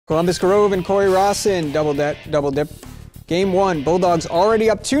Columbus Grove and Cory-Rawson double dip. Game 1, Bulldogs already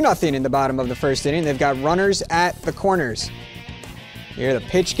up 2-0 in the bottom of the first inning. They've got runners at the corners. Here the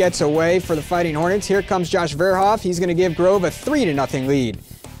pitch gets away for the Fighting Hornets. Here comes Josh Verhoff. He's going to give Grove a 3-0 lead.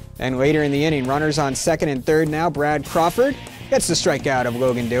 Then later in the inning, runners on second and third now. Brad Crawford gets the strikeout of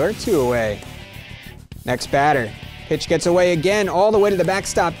Logan Dewar, 2 away. Next batter. Pitch gets away again all the way to the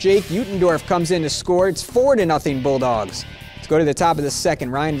backstop. Jake Utendorf comes in to score. It's 4-0 Bulldogs. Let's go to the top of the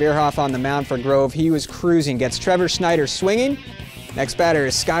second. Ryan Verhoff on the mound for Grove. He was cruising. Gets Trevor Snyder swinging. Next batter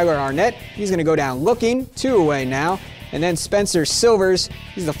is Skylar Arnett. He's going to go down looking. 2 away now. And then Spencer Silvers,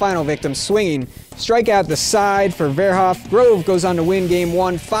 he's the final victim, swinging. Strikeout the side for Verhoff. Grove goes on to win Game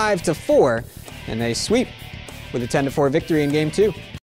 1 5-4, and they sweep with a 10-4 victory in Game 2.